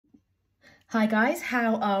Hi guys,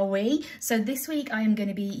 how are we? So this week I am going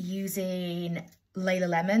to be using Layla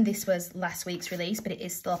Lemon. This was last week's release, but it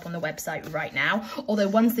is still up on the website right now. Although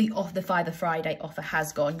once the Fiver Friday offer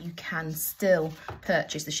has gone, you can still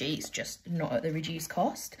purchase the sheets, just not at the reduced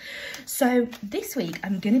cost. So this week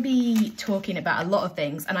I'm going to be talking about a lot of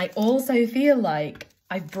things, and I also feel like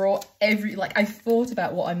I've thought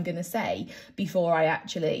about what I'm going to say before I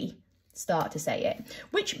actually start to say it,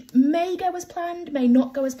 which may go as planned, may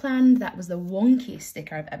not go as planned. That was the wonkiest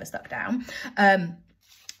sticker I've ever stuck down.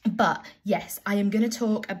 But yes, I am going to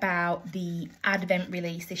talk about the Advent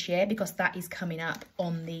release this year because that is coming up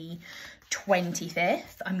on the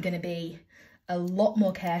 25th. I'm going to be a lot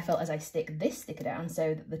more careful as I stick this sticker down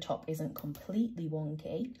so that the top isn't completely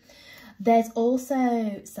wonky. There's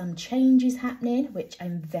also some changes happening, which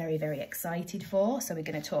I'm very, very excited for. So we're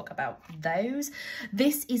going to talk about those.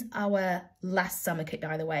 This is our last summer kit,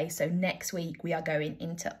 by the way. So next week we are going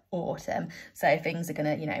into autumn. So things are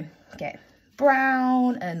going to, get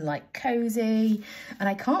brown and like cozy. And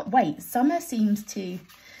I can't wait. Summer seems to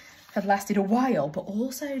have lasted a while, but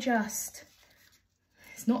also just...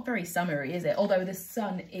 it's not very summery, is it? Although the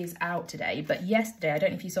sun is out today. But yesterday, I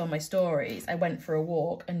don't know if you saw my stories, I went for a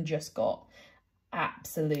walk and just got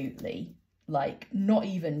absolutely, not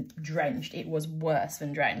even drenched. It was worse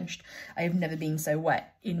than drenched. I have never been so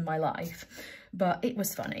wet in my life. But it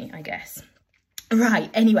was funny, I guess.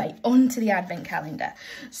 Right, anyway, on to the Advent calendar.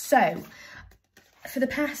 So, for the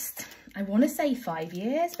past, I want to say 5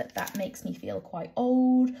 years, but that makes me feel quite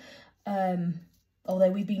old.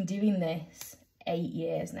 Although we've been doing this 8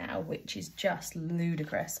 years now, which is just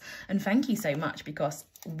ludicrous. And thank you so much, because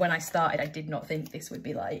when I started I did not think this would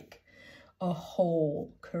be like a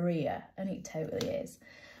whole career, and it totally is.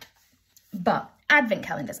 But advent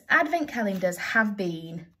calendars have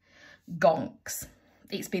been gonks.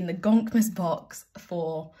 It's been the Gonkmas box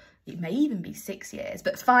for, it may even be 6 years,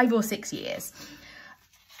 but 5 or 6 years,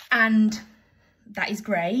 and that is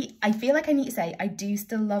great. I feel like I need to say I do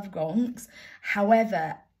still love gonks,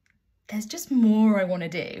 however there's just more I want to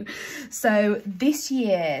do. So this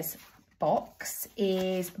year's box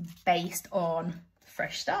is based on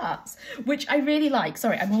Fresh Starts, which I really like.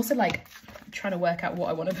 Sorry, I'm also trying to work out what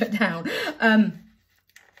I want to put down.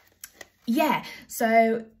 Yeah,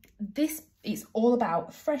 so this is all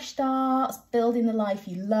about fresh starts, building the life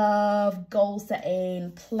you love, goal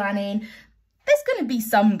setting, planning. There's going to be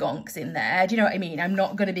some gonks in there, do you know what I mean? I'm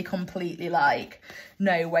not going to be completely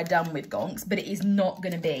no, we're done with gonks, but it is not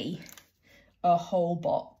going to be a whole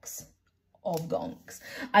box of gonks.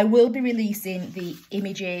 I will be releasing the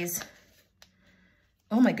images,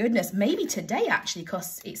 oh my goodness, maybe today actually,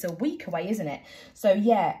 because it's a week away, isn't it? So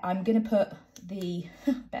yeah, I'm going to put the,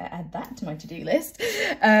 better add that to my to-do list.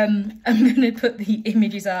 I'm going to put the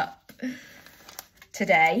images up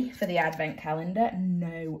today for the Advent calendar,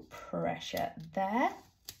 no pressure there.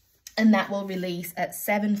 And that will release at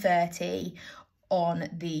 7:30 on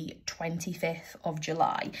the 25th of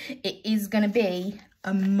July. It is going to be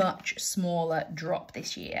a much smaller drop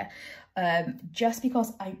this year, just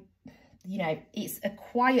because it's a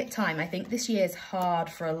quiet time. I think this year is hard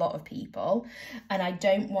for a lot of people, and I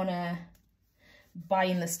don't want to buy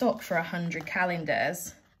in the stock for 100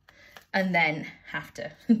 calendars and then have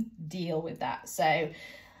to deal with that. So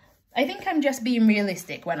I think I'm just being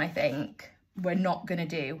realistic when I think we're not going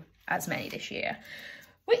to do as many this year,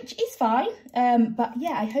 which is fine. But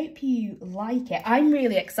yeah, I hope you like it. I'm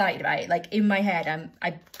really excited about it. In my head,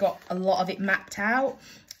 I've got a lot of it mapped out,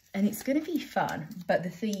 and it's going to be fun. But the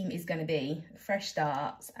theme is going to be fresh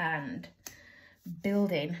starts and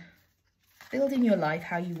building your life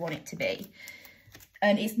how you want it to be.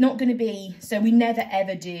 And it's not going to be, so we never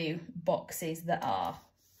ever do boxes that are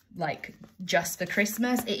just for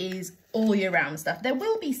Christmas. It is all year round stuff. There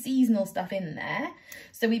will be seasonal stuff in there,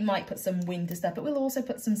 so we might put some winter stuff, but we'll also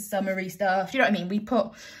put some summery stuff. You know what I mean?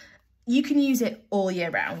 You can use it all year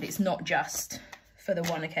round. It's not just for the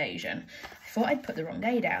one occasion. I thought I'd put the wrong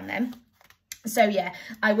day down then. So yeah,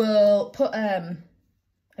 I will put a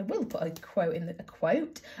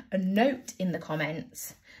note in the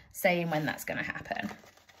comments saying when that's going to happen.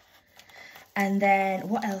 And then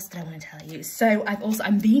what else did I want to tell you? So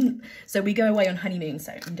so we go away on honeymoon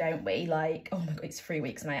soon, don't we? Oh my God, it's 3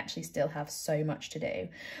 weeks and I actually still have so much to do.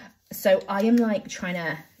 So I am trying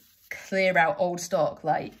to clear out old stock,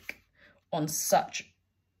 on such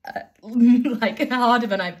harder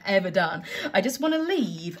than I've ever done. I just want to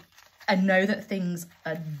leave and know that things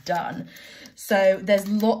are done. So there's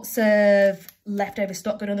lots of leftover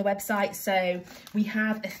stock going on the website. So we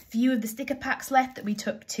have a few of the sticker packs left that we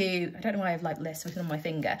took to, I don't know why I have like lists written on my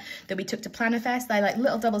finger, that we took to Plannerfest. They're like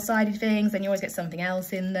little double-sided things, and you always get something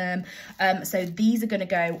else in them. So these are going to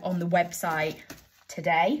go on the website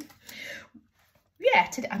today. Yeah,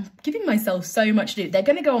 today, I'm giving myself so much to do. They're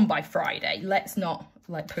going to go on by Friday. Let's not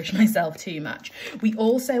like push myself too much. We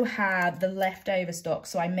also have the leftover stock.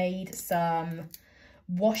 So I made some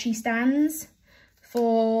washi stands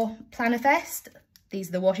for Plannerfest. These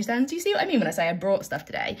are the washi stands. Do you see what I mean when I say I brought stuff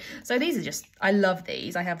today? So these are just, I love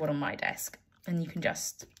these. I have one on my desk, and you can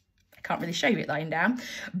just, I can't really show you it lying down.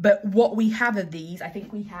 But what we have of these, I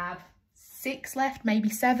think we have 6 left, maybe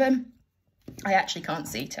 7. I actually can't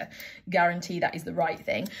see to guarantee that is the right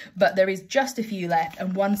thing, but there is just a few left,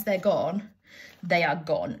 and once they're gone, they are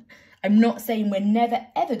gone. I'm not saying we're never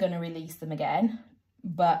ever going to release them again,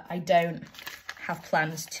 but I don't have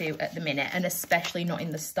plans to at the minute, and especially not in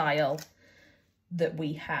the style that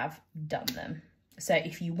we have done them. So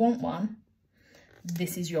if you want one,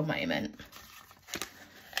 this is your moment.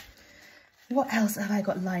 What else have I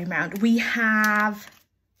got lying around? We have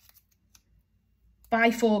buy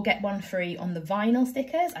 4, get 1 free on the vinyl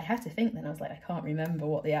stickers. I had to think then, I was like, I can't remember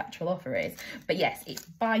what the actual offer is. But yes, it's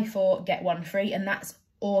buy 4, get 1 free, and that's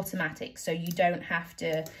automatic. So you don't have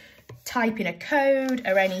to type in a code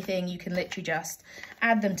or anything. You can literally just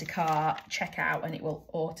add them to cart, check out, and it will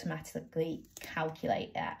automatically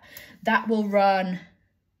calculate that. That will run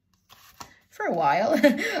for a while,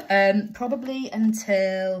 probably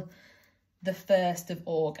until the 1st of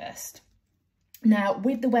August. Now,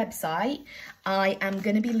 with the website, I am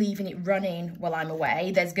going to be leaving it running while I'm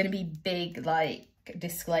away. There's going to be big, like,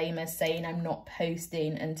 disclaimers saying I'm not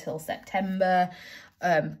posting until September,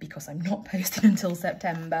 because I'm not posting until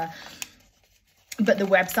September. But the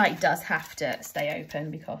website does have to stay open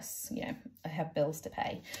because, you know, I have bills to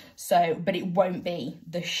pay. So, but it won't be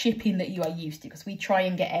the shipping that you are used to, because we try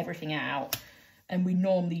and get everything out, and we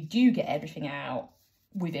normally do get everything out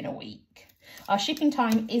within a week. Our shipping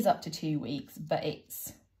time is up to 2 weeks, but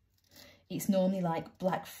it's normally like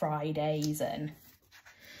Black Fridays and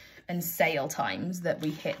sale times that we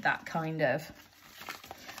hit that kind of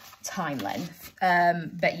time length.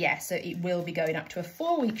 But yeah, so it will be going up to a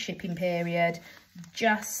 4-week shipping period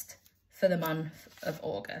just for the month of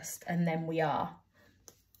August, and then we are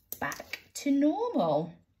back to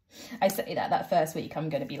normal. I say that first week I'm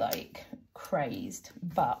going to be like crazed,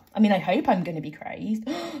 but I mean, I hope I'm going to be crazed.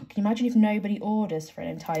 Can you imagine if nobody orders for an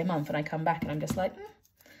entire month and I come back and I'm just like,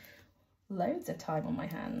 loads of time on my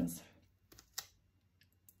hands.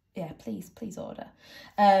 Yeah, please order.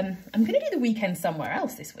 I'm going to do the weekend somewhere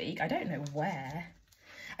else this week. I don't know where.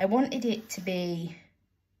 I wanted it to be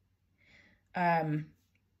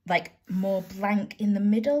like more blank in the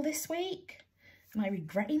middle this week. Am I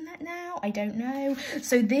regretting that now? I don't know.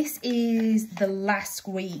 So this is the last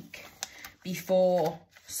week before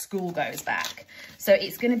school goes back. So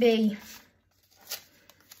it's going to be,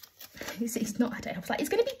 it's not, I don't know, it's like, it's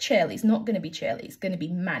going to be chill. It's not going to be chill. It's going to be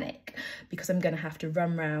manic, because I'm going to have to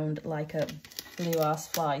run around like a blue ass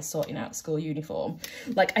fly sorting out school uniform.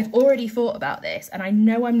 Like, I've already thought about this, and I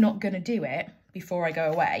know I'm not going to do it before I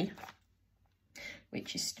go away,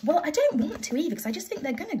 which is, well, I don't want to either, because I just think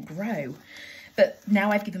they're going to grow. But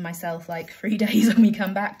now I've given myself like 3 days when we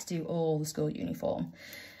come back to do all the school uniform.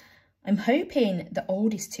 I'm hoping the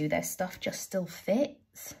oldest 2, their stuff just still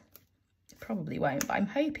fits. It probably won't, but I'm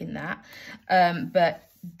hoping that. But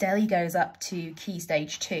Deli goes up to Key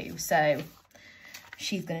Stage 2, so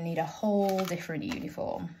she's going to need a whole different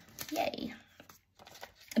uniform. Yay.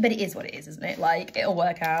 But it is what it is, isn't it? Like, it'll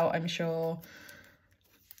work out, I'm sure.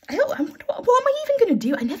 What am I even going to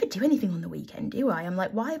do? I never do anything on the weekend, do I? I'm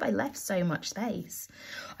like, why have I left so much space?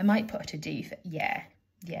 I might put a to-do for, yeah,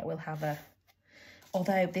 we'll have a,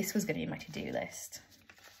 although this was going to be my to-do list.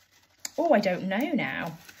 Oh, I don't know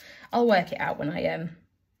now. I'll work it out when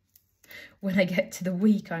I get to the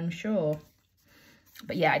week, I'm sure.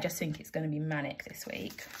 But yeah, I just think it's going to be manic this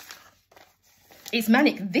week. It's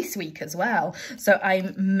manic this week as well. So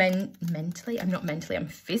I'm I'm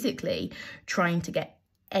physically trying to get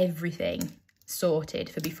everything sorted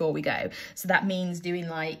for before we go. So that means doing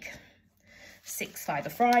like 6 Fiver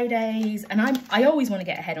Fridays, and I always want to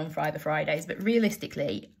get ahead on Fiver Fridays, but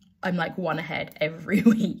realistically I'm like 1 ahead every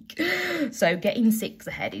week. So getting 6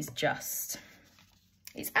 ahead is just,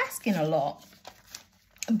 it's asking a lot,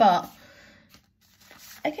 but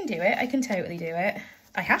I can do it. I can totally do it.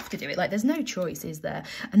 I have to do it. Like, there's no choice, is there?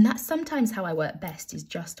 And that's sometimes how I work best, is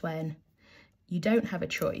just when You don't have a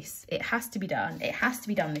choice. It has to be done. It has to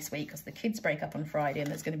be done this week because the kids break up on Friday and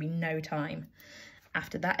there's going to be no time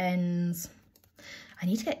after that ends. I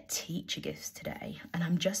need to get teacher gifts today and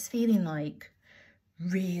I'm just feeling like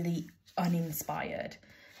really uninspired.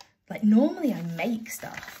 Like normally I make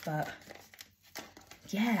stuff, but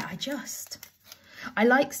yeah, I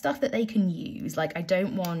like stuff that they can use. Like I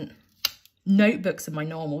don't want, notebooks are my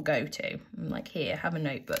normal go-to. I'm like, here, have a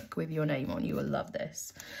notebook with your name on, you will love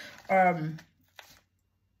this.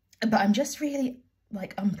 But I'm just really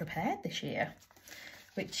like unprepared this year,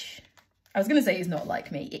 which I was going to say is not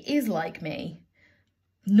like me. It is like me.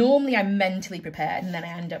 Normally I'm mentally prepared and then I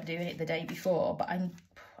end up doing it the day before, but I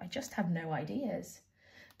just have no ideas.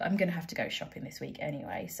 But I'm going to have to go shopping this week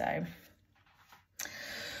anyway, so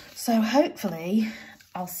hopefully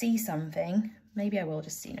I'll see something. Maybe I will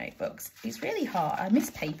just see notebooks. It's really hard. I miss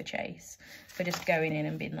Paperchase for just going in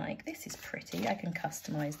and being like, this is pretty. I can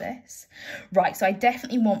customise this. Right, so I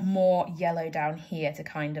definitely want more yellow down here to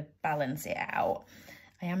kind of balance it out.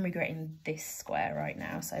 I am regretting this square right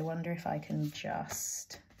now, so I wonder if I can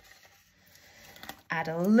just add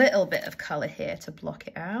a little bit of colour here to block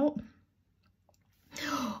it out.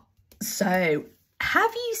 So,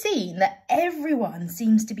 have you seen that everyone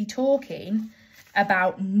seems to be talking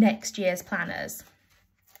about next year's planners?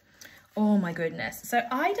 Oh my goodness. So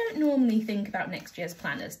I don't normally think about next year's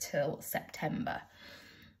planners till September,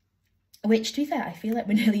 which to be fair, I feel like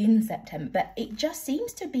we're nearly in September, but it just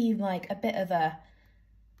seems to be like a bit of a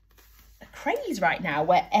craze right now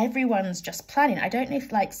where everyone's just planning. I don't know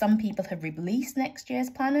if like some people have released next year's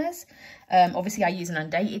planners. Obviously I use an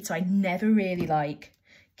undated, so I never really like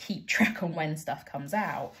keep track on when stuff comes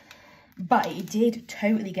out. But it did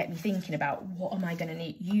totally get me thinking about what am I going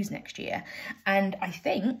to use next year. And I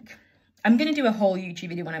think I'm going to do a whole YouTube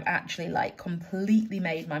video when I've actually like completely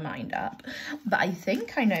made my mind up. But I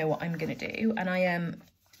think I know what I'm going to do. And I am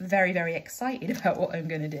very, very excited about what I'm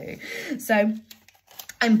going to do. So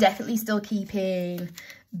I'm definitely still keeping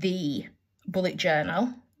the bullet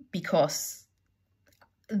journal because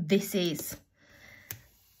this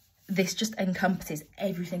just encompasses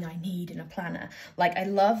everything I need in a planner. Like, I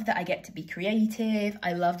love that I get to be creative.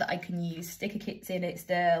 I love that I can use sticker kits in it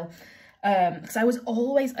still. Because I was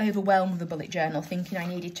always overwhelmed with the bullet journal, thinking I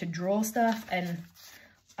needed to draw stuff, and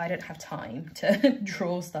I don't have time to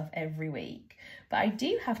draw stuff every week. But I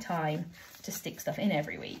do have time to stick stuff in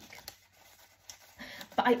every week.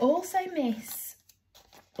 But I also miss,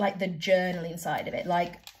 like, the journaling side of it.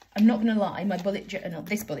 Like, I'm not going to lie, my bullet journal,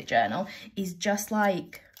 this bullet journal, is just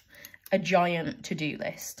like a giant to-do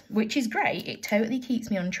list, which is great. It totally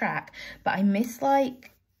keeps me on track, but I miss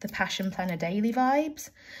like the Passion Planner daily vibes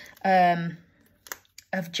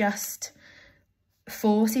of just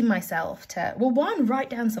forcing myself to, well, one, write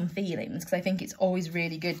down some feelings, because I think it's always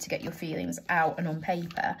really good to get your feelings out and on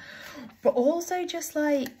paper, but also just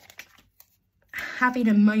like having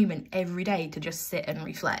a moment every day to just sit and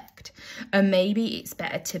reflect. And maybe it's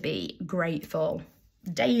better to be grateful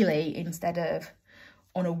daily instead of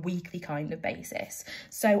on a weekly kind of basis.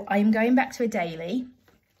 So I'm going back to a daily.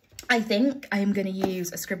 I think I'm going to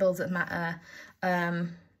use a Scribbles That Matter.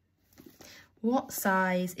 What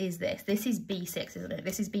size is this? This is B6, isn't it?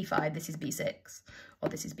 This is B5, this is B6. Or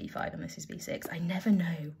this is B5 and this is B6. I never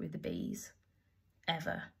know with the Bs,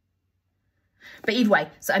 ever. But either way,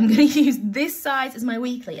 so I'm going to use this size as my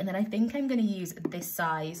weekly, and then I think I'm going to use this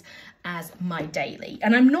size as my daily.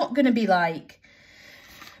 And I'm not going to be like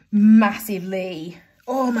massively,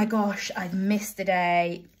 oh my gosh, I've missed a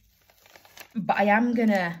day. But I am going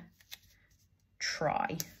to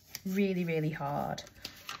try really, really hard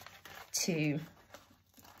to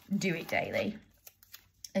do it daily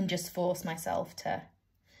and just force myself to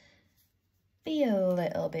be a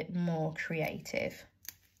little bit more creative.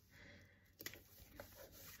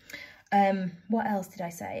 What else did I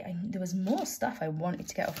say? There was more stuff I wanted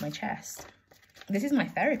to get off my chest. This is my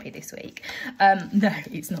therapy this week. No,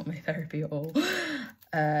 it's not my therapy at all.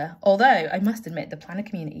 Although I must admit the planner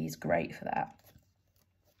community is great for that.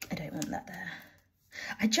 I don't want that there.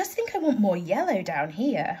 I just think I want more yellow down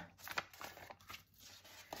here.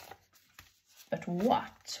 But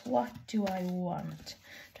what do I want?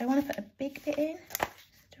 Do I want to put a big bit in?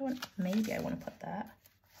 Maybe I want to put that.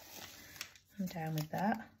 I'm down with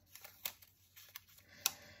that.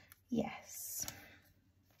 Yes.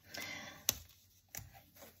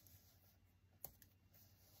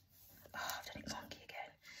 Oh, I've done it wonky again.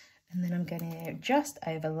 And then I'm going to just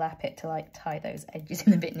overlap it to like tie those edges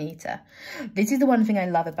in a bit neater. This is the one thing I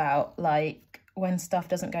love about like when stuff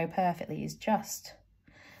doesn't go perfectly, is just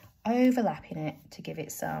overlapping it to give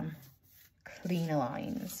it some cleaner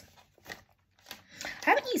lines. I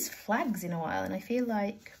haven't used flags in a while, and I feel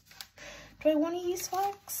like, do I want to use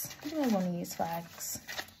flags? Do I want to use flags?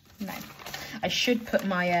 No. I should put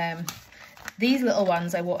my, these little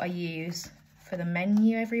ones are what I use for the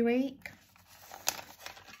menu every week.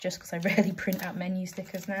 Just because I rarely print out menu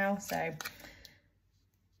stickers now, so.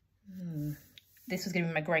 This was going to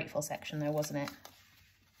be my grateful section though, wasn't it?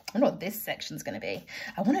 I wonder what this section's going to be.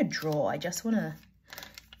 I want to draw. I just want to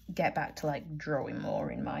get back to like drawing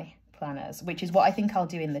more in my planners, which is what I think I'll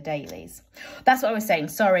do in the dailies. That's what I was saying.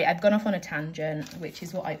 Sorry, I've gone off on a tangent, which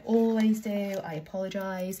is what I always do. I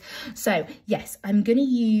apologise. So yes, I'm going to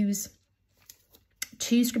use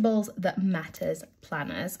 2 Scribbles That Matters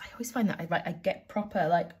planners. I always find that I get proper,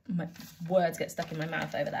 like, my words get stuck in my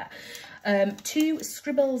mouth over that. 2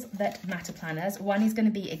 Scribbles That Matter planners. One is going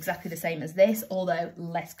to be exactly the same as this, although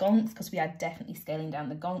less gonks, because we are definitely scaling down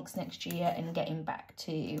the gonks next year and getting back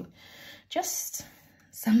to just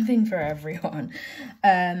something for everyone.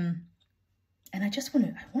 And I just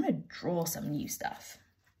want to draw some new stuff.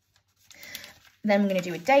 Then I'm going to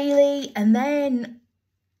do a daily, and then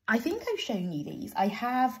I think I've shown you these. I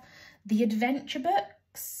have the adventure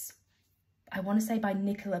books, I want to say by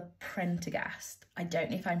Nicola Prendergast. I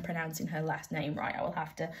don't know if I'm pronouncing her last name right. I will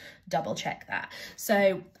have to double check that.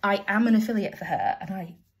 So I am an affiliate for her, and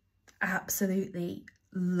I absolutely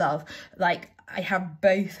love, like, I have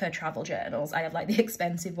both her travel journals. I have like the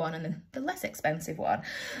expensive one and then the less expensive one.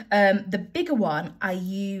 The bigger one I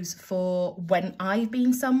use for when I've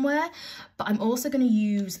been somewhere, but I'm also going to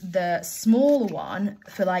use the smaller one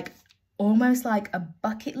for like almost like a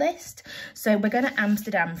bucket list. So we're going to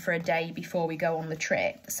Amsterdam for a day before we go on the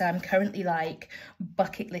trip. So I'm currently like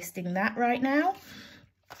bucket listing that right now,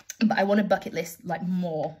 but I want to bucket list like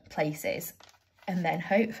more places and then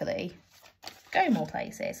hopefully go more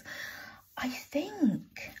places. I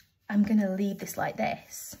think I'm going to leave this like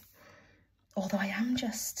this, although I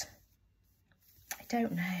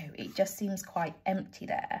don't know, it just seems quite empty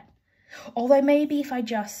there. Although maybe if I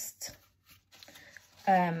just,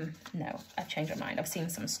 no, I've changed my mind. I've seen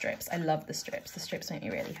some strips. I love the strips. The strips make me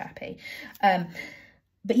really happy.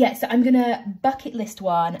 But yeah, so I'm going to bucket list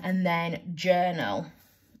one and then journal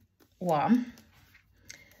one.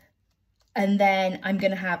 And then I'm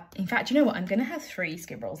going to have, in fact, you know what? I'm going to have 3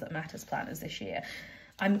 Scribbles That Matters planners this year.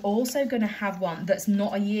 I'm also going to have one that's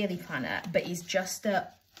not a yearly planner, but is just a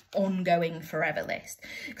ongoing forever list.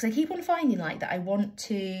 Because I keep on finding like that I want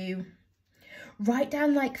to write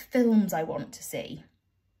down like films I want to see.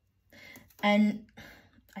 And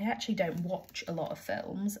I actually don't watch a lot of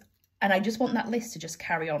films. And I just want that list to just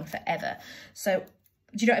carry on forever. So,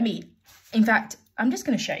 do you know what I mean? In fact, I'm just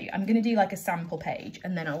going to show you. I'm going to do like a sample page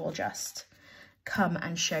and then I will just come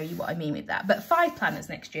and show you what I mean with that. But 5 planners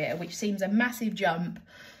next year, which seems a massive jump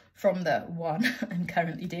from the one I'm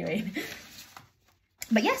currently doing.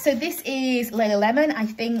 But yeah, so this is Layla Lemon. I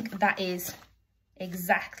think that is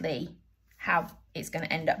exactly how it's going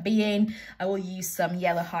to end up being. I will use some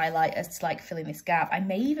yellow highlighters to like fill in this gap. I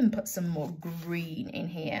may even put some more green in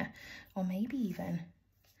here, or maybe even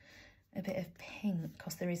a bit of pink,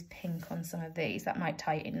 because there is pink on some of these. That might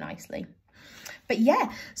tie it in nicely. But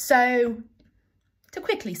yeah, so to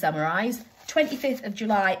quickly summarise, 25th of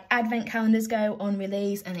July, advent calendars go on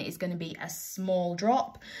release, and it is going to be a small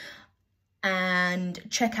drop. And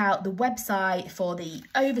check out the website for the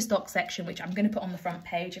overstock section, which I'm going to put on the front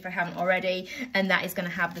page if I haven't already. And that is going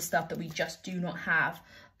to have the stuff that we just do not have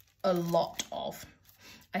a lot of.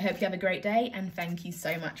 I hope you have a great day, and thank you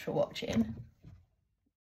so much for watching.